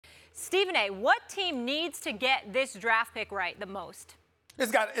Stephen A., what team needs to get this draft pick right the most? It's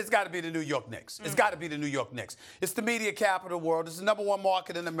got to be the New York Knicks. It's got to be the New York Knicks. It's the media capital of the world. It's the #1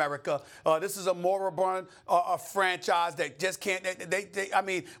 market in America. This is a moribund franchise that just can't. I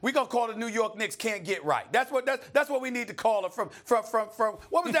mean, we're gonna call the New York Knicks can't get right. That's what we need to call it from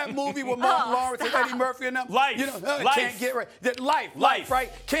what was that movie with Martin Lawrence and Eddie Murphy and them? Life. Life. Can't get right. Life.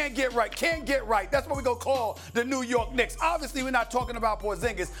 Right. Can't get right. Can't get right. That's what we're gonna call the New York Knicks. Obviously, we're not talking about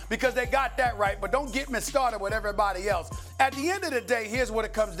Porzingis because they got that right. But don't get me started with everybody else. At the end of the day, here's what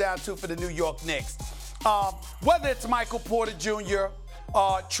it comes down to for the New York Knicks. Whether it's Michael Porter Jr.,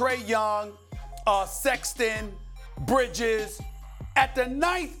 Trae Young, Sexton, Bridges, at the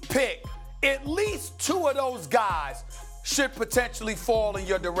 9th pick, at least 2 of those guys should potentially fall in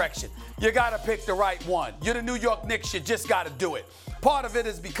your direction. You got to pick the right one. You're the New York Knicks. You just got to do it. Part of it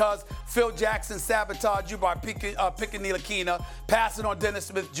is because Phil Jackson sabotaged you by picking Ntilikina, passing on Dennis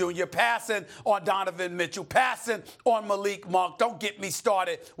Smith Jr., passing on Donovan Mitchell, passing on Malik Monk. Don't get me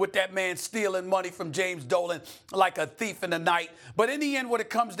started with that man stealing money from James Dolan like a thief in the night. But in the end, what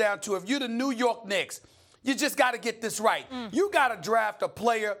it comes down to, if you're the New York Knicks, you just got to get this right. You got to draft a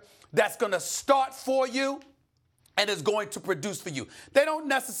player that's going to start for you and is going to produce for you. They don't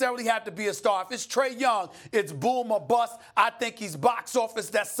necessarily have to be a star. If it's Trae Young, it's boom or bust. I think he's box office.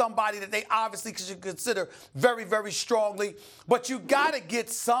 That's somebody that they obviously should consider very, very strongly. But you got to get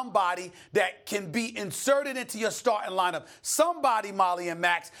somebody that can be inserted into your starting lineup. Somebody, Molly and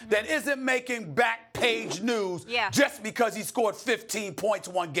Max, that isn't making back page news just because he scored 15 points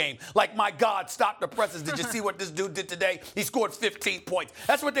one game. Like, my God, stop the presses. Did you see what this dude did today? He scored 15 points.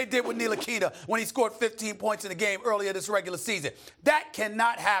 That's what they did with Ntilikina when he scored 15 points in the game earlier this regular season. That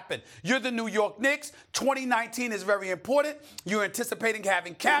cannot happen. You're the New York Knicks. 2019 is very important. You're anticipating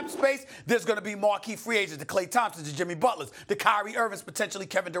having cap space. There's going to be marquee free agents, the Klay Thompsons, the Jimmy Butlers, the Kyrie Irvings, potentially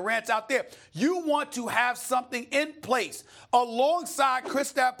Kevin Durant's out there. You want to have something in place alongside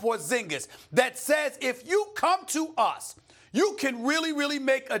Kristaps Porzingis that says if you come to us, you can really, really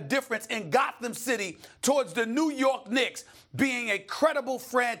make a difference in Gotham City towards the New York Knicks being a credible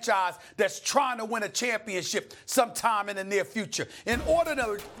franchise that's trying to win a championship sometime in the near future. In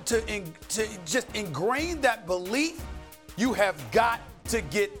order to just ingrain that belief, you have got to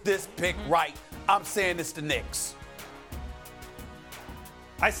get this pick right. I'm saying it's the Knicks.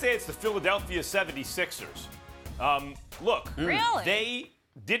 I say it's the Philadelphia 76ers. Look, Really? They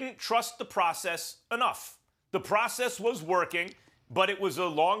didn't trust the process enough. The process was working, but it was a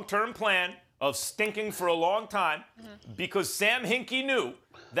long-term plan of stinking for a long time because Sam Hinkie knew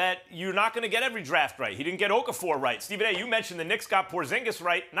that you're not going to get every draft right. He didn't get Okafor right. Stephen A., you mentioned the Knicks got Porzingis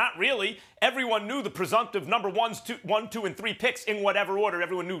right. Not really. Everyone knew the presumptive number 1, 2, and 3 picks in whatever order.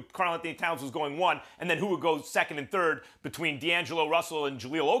 Everyone knew Karl-Anthony Towns was going 1, and then who would go 2nd and 3rd between D'Angelo Russell and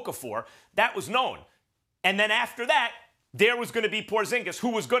Jahlil Okafor. That was known. And then after that, there was going to be Porzingis,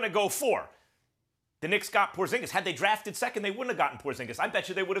 who was going to go 4. The Knicks got Porzingis. Had they drafted 2nd, they wouldn't have gotten Porzingis. I bet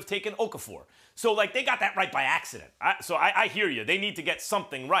you they would have taken Okafor. So, they got that right by accident. I hear you. They need to get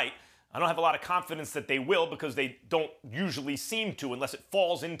something right. I don't have a lot of confidence that they will because they don't usually seem to unless it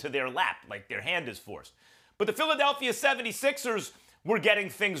falls into their lap, like their hand is forced. But the Philadelphia 76ers were getting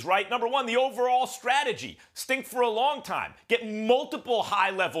things right. Number 1, the overall strategy. Stink for a long time. Get multiple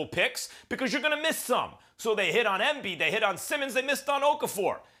high-level picks because you're going to miss some. So they hit on Embiid. They hit on Simmons. They missed on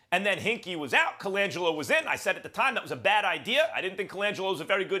Okafor. And then Hinkie was out. Colangelo was in. I said at the time that was a bad idea. I didn't think Colangelo was a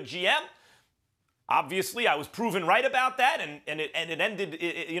very good GM. Obviously, I was proven right about that, and it ended,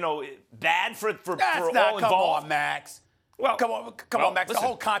 bad for all involved. Come on, Max. Well, come on, Max. Listen. The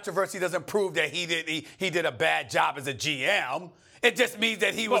whole controversy doesn't prove that he did a bad job as a GM. It just means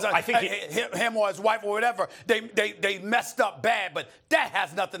that he was him or his wife or whatever. They messed up bad, but that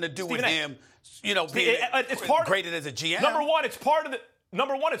has nothing to do with him. Being graded as a GM. Number one, it's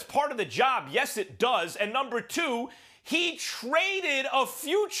part of the job. Yes, it does. And number 2, he traded a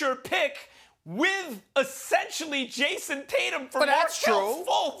future pick with essentially Jason Tatum for Markelle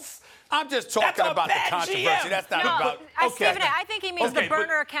Fultz. I'm just talking about the controversy. GM. That's not about. Stephen A., I think he means the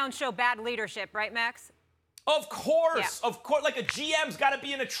burner accounts show bad leadership, right, Max? Of course. Like a GM's got to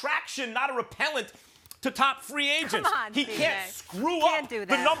be an attraction, not a repellent to top free agents. Come on, he Stephen can't A. screw up do the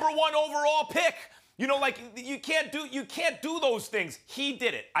that. number 1 overall pick. You can't do those things. He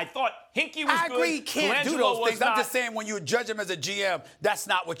did it. I thought Hinkie was good. I agree he can't do those things. I'm just saying when you judge him as a GM, that's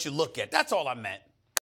not what you look at. That's all I meant.